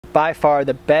by far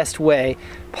the best way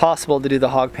possible to do the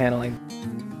hog paneling.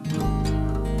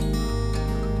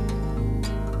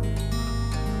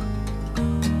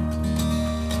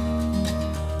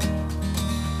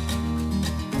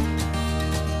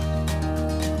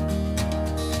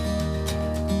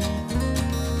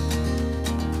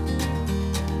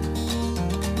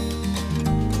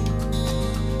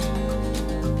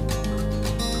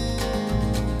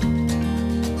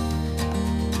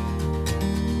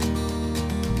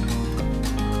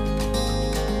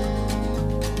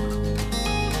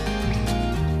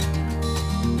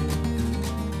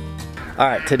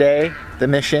 Alright, today, the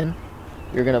mission,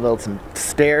 you're gonna build some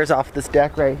stairs off this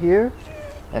deck right here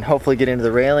and hopefully get into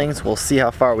the railings. We'll see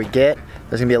how far we get.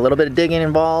 There's gonna be a little bit of digging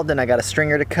involved and I got a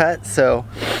stringer to cut, so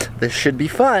this should be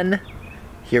fun.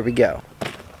 Here we go.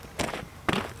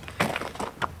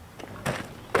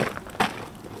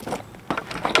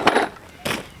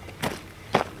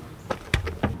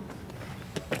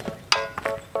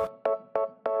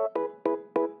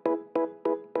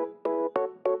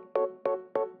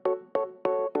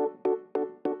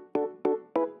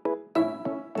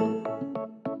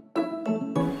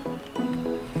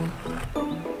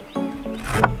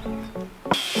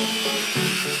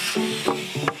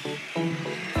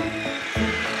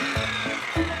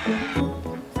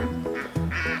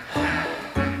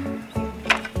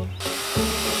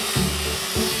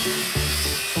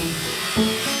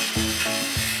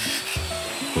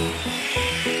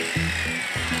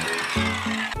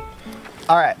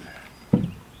 Alright,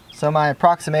 so my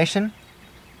approximation,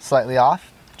 slightly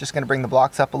off. Just going to bring the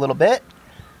blocks up a little bit,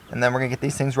 and then we're going to get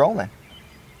these things rolling.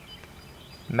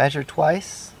 Measure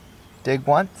twice, dig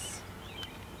once,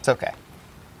 it's okay.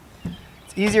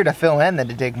 It's easier to fill in than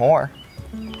to dig more.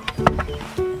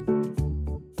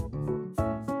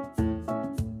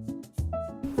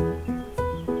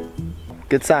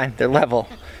 Good sign, they're level.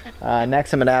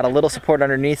 Next I'm going to add a little support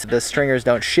underneath so the stringers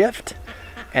don't shift.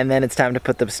 And then it's time to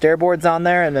put the stair boards on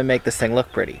there and then make this thing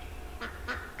look pretty.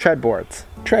 Tread boards.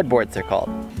 Tread boards they're called.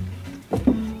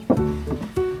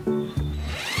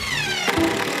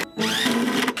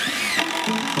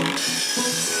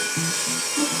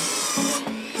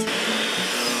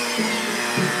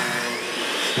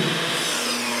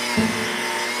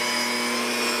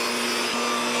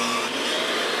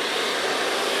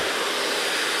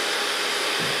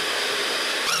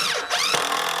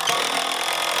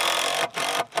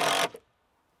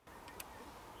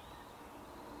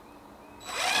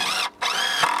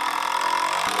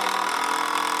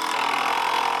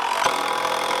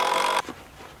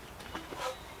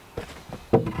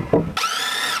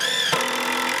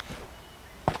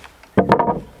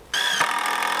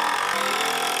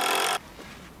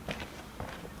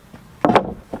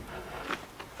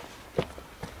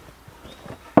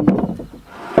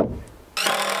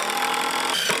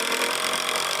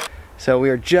 So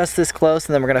we are just this close,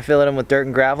 and then we're gonna fill it in with dirt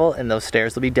and gravel, and those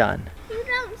stairs will be done. You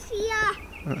don't see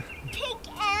a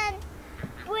pink and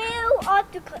blue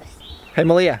octopus. Hey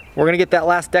Malia, we're gonna get that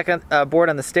last deck board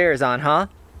on the stairs on, huh?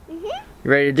 Mm-hmm.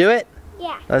 You ready to do it?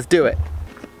 Yeah. Let's do it.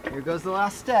 Here goes the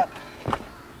last step.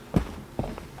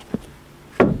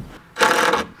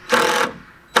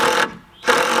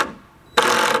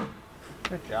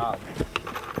 Good job.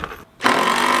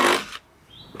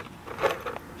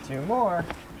 2 more.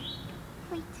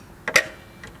 Wait.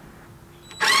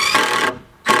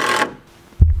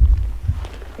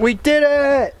 We did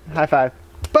it! High five.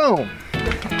 Boom!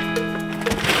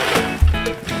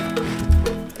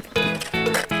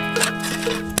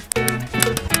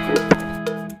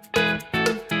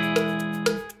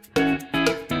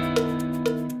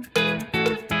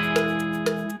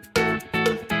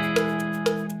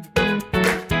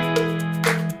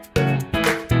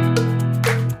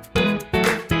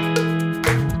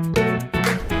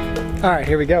 Alright,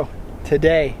 here we go.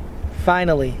 Today,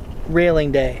 finally,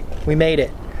 railing day. We made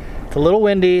it. It's a little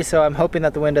windy, so I'm hoping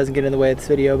that the wind doesn't get in the way of this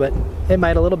video, but it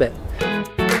might a little bit.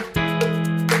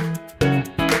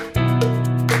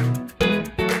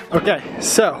 Okay,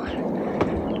 so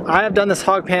I have done this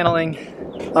hog paneling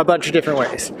a bunch of different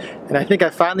ways, and I think I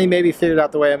finally maybe figured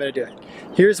out the way I'm going to do it.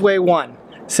 Here's way 1.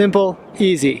 Simple,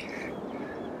 easy.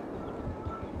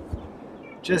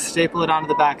 Just staple it onto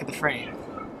the back of the frame.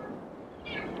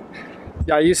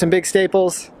 I use some big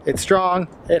staples. It's strong,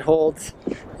 it holds,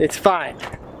 it's fine.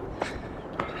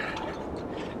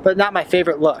 But not my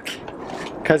favorite look,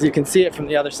 because you can see it from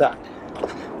the other side.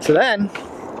 So then,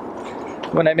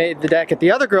 when I made the deck at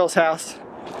the other girl's house,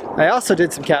 I also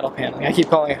did some cattle paneling. I keep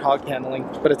calling it hog paneling,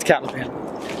 but it's cattle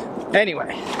paneling.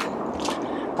 Anyway,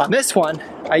 on this one,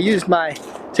 I used my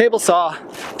table saw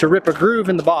to rip a groove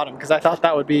in the bottom, because I thought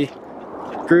that would be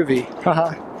groovy. Haha.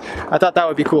 I thought that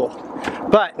would be cool.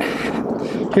 But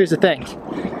here's the thing.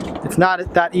 It's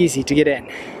not that easy to get in.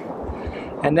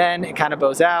 And then it kind of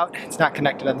bows out. It's not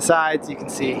connected on the sides, you can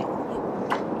see.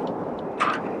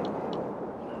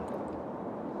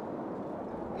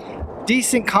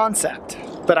 Decent concept,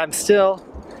 but I'm still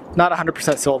not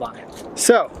 100% sold on it.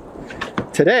 So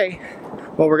today,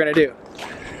 what we're gonna do,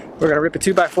 we're gonna rip a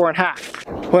 2x4 in half.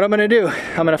 What I'm gonna do,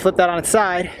 I'm gonna flip that on its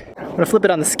side. I'm gonna flip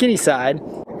it on the skinny side,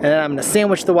 and then I'm gonna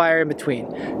sandwich the wire in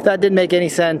between. If that didn't make any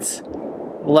sense,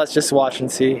 let's just watch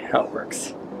and see how it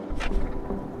works.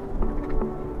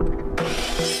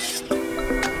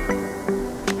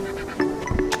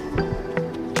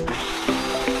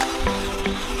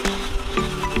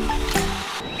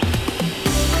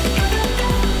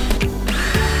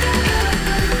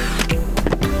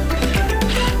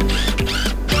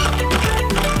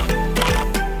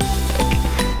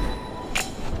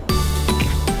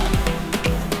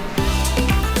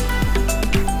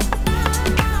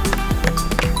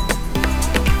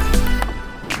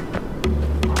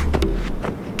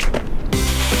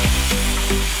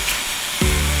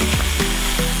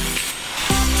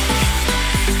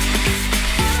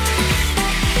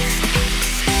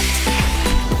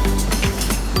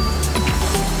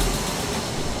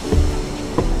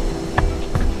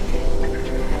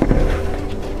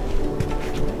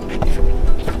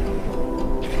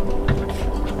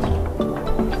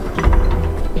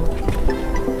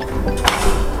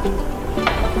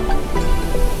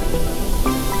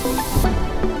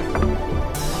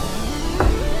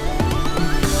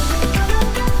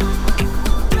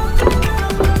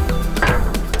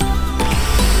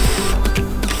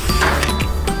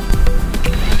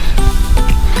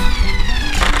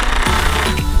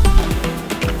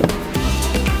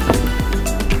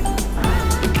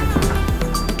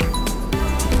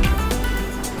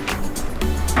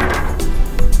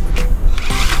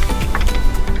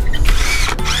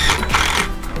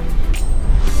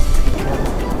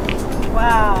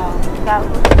 That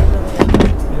looks really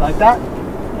good. You like that?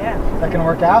 Yeah. Is that gonna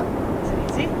work out? Is it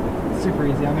easy? Super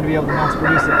easy. I'm gonna be able to mass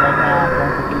produce it right now.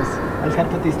 I just gotta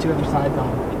put these two other sides on.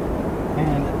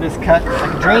 And this cut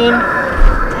like a dream.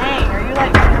 Dang, are you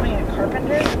like becoming a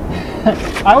carpenter?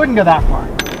 I wouldn't go that far.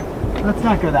 Let's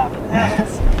not go that far.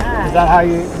 That's nice. Is that how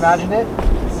you imagined it?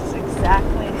 This is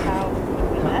exactly how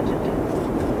we imagined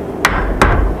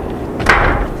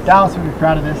it. Dallas would be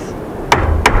proud of this.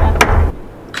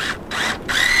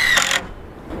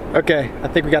 Okay, I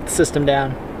think we got the system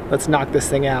down. Let's knock this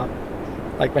thing out.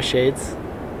 Like my shades?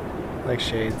 Like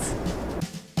shades.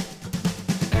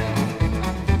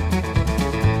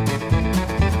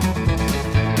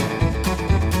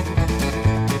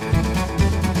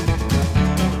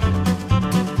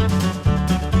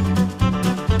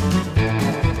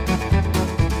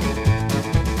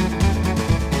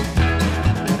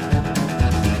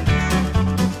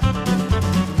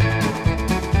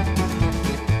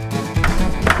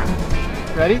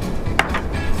 Ready?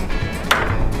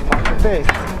 Watch your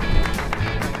face.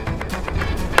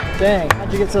 Dang,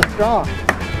 how'd you get so strong?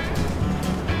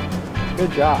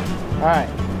 Good job. Alright.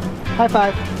 High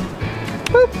five.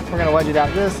 Boop. We're gonna wedge it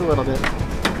out just a little bit.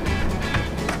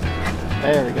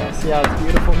 There we go. See how it's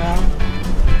beautiful now?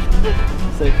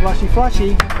 Say flushy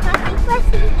flushy. Fluffy,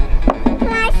 fluffy.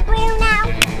 Can I squeal now?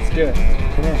 Let's do it.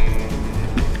 Come here.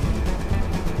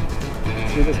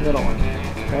 Let's do this middle one.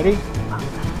 Ready?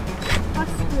 I'll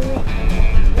squeal it.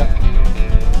 Yep.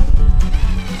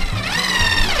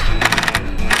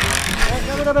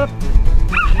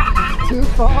 Too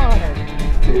far.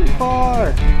 Too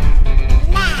far.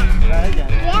 Now. Try again.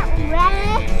 Get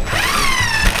ready.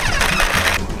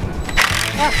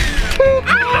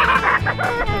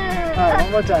 Alright,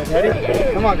 one more time. Ready?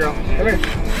 Come on, girl. Come here.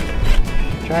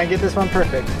 Try and get this one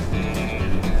perfect.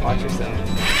 Watch yourself.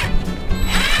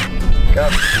 Go.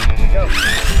 Go.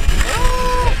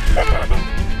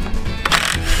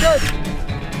 Good.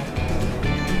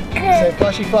 Say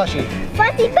flushy flushy.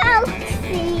 Fuzzy bouncy.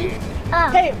 Oh.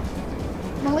 Hey,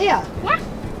 Malia, Yeah?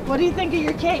 what do you think of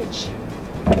your cage?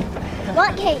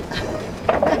 What cage?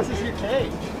 This is your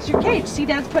cage. It's your cage. See,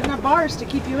 Dad's putting up bars to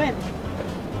keep you in.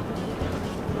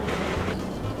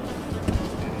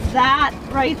 That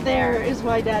right there is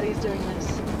why Daddy's doing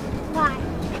this. Why?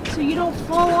 So you don't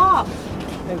fall off.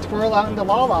 And twirl out into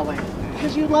La La Land.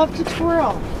 Because you love to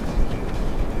twirl.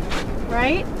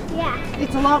 Right? Yeah.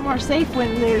 It's a lot more safe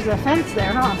when there's a fence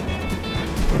there, huh?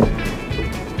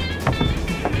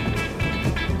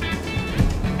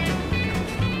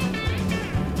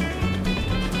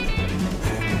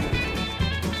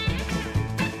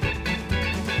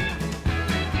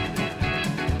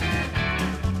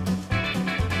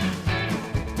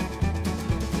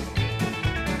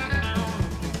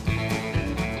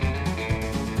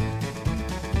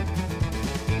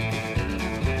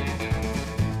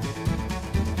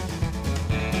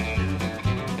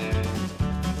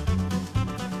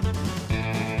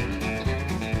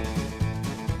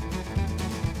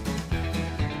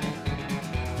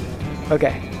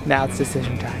 Okay, now it's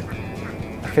decision time.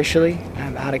 Officially,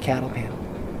 I'm out of cattle panel.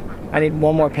 I need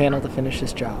one more panel to finish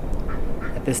this job.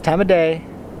 At this time of day,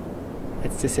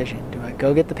 it's decision. Do I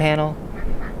go get the panel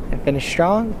and finish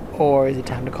strong, or is it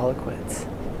time to call it quits?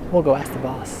 We'll go ask the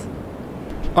boss.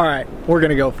 All right, we're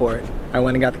gonna go for it. I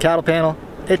went and got the cattle panel.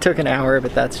 It took an hour,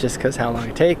 but that's just because how long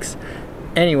it takes.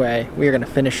 Anyway, we are gonna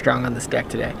finish strong on this deck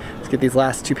today. Let's get these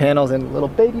last 2 panels and a little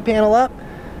baby panel up,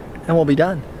 and we'll be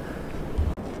done.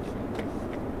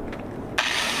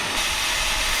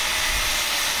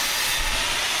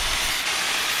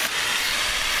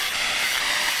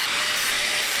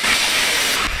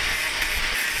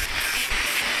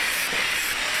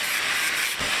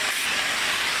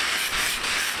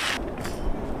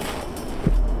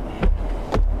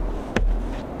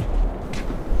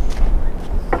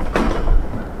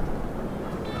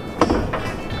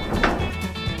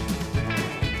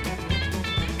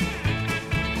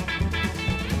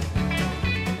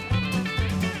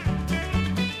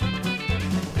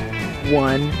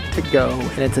 One to go,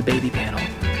 and it's a baby panel.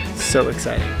 So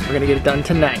exciting. We're gonna get it done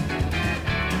tonight.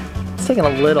 It's taking a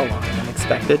little longer than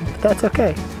expected, but that's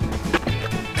okay.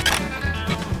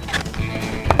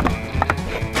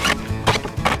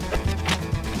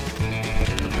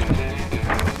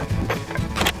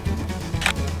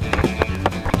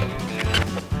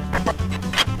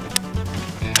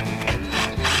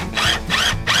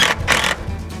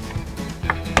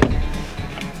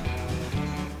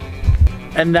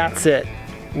 And that's it.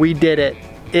 We did it.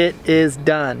 It is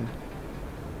done.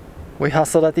 We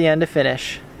hustled at the end to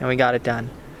finish, and we got it done.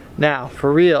 Now,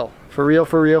 for real, for real,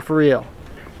 for real, for real.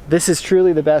 This is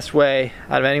truly the best way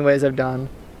out of any ways I've done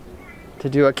to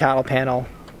do a cattle panel,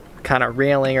 kind of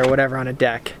railing or whatever on a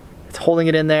deck. It's holding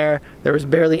it in there. There was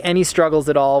barely any struggles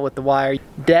at all with the wire.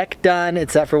 Deck done,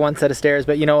 except for one set of stairs,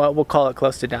 but you know what? We'll call it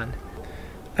close to done.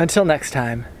 Until next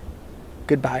time,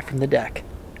 goodbye from the deck.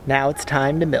 Now it's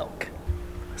time to milk.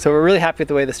 So we're really happy with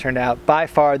the way this turned out. By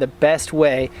far the best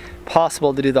way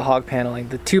possible to do the hog paneling.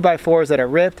 The 2x4s that are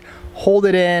ripped, hold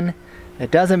it in, it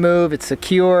doesn't move, it's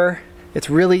secure. It's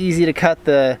really easy to cut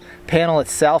the panel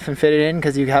itself and fit it in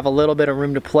because you have a little bit of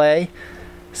room to play.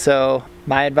 So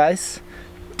my advice,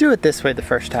 do it this way the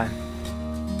first time.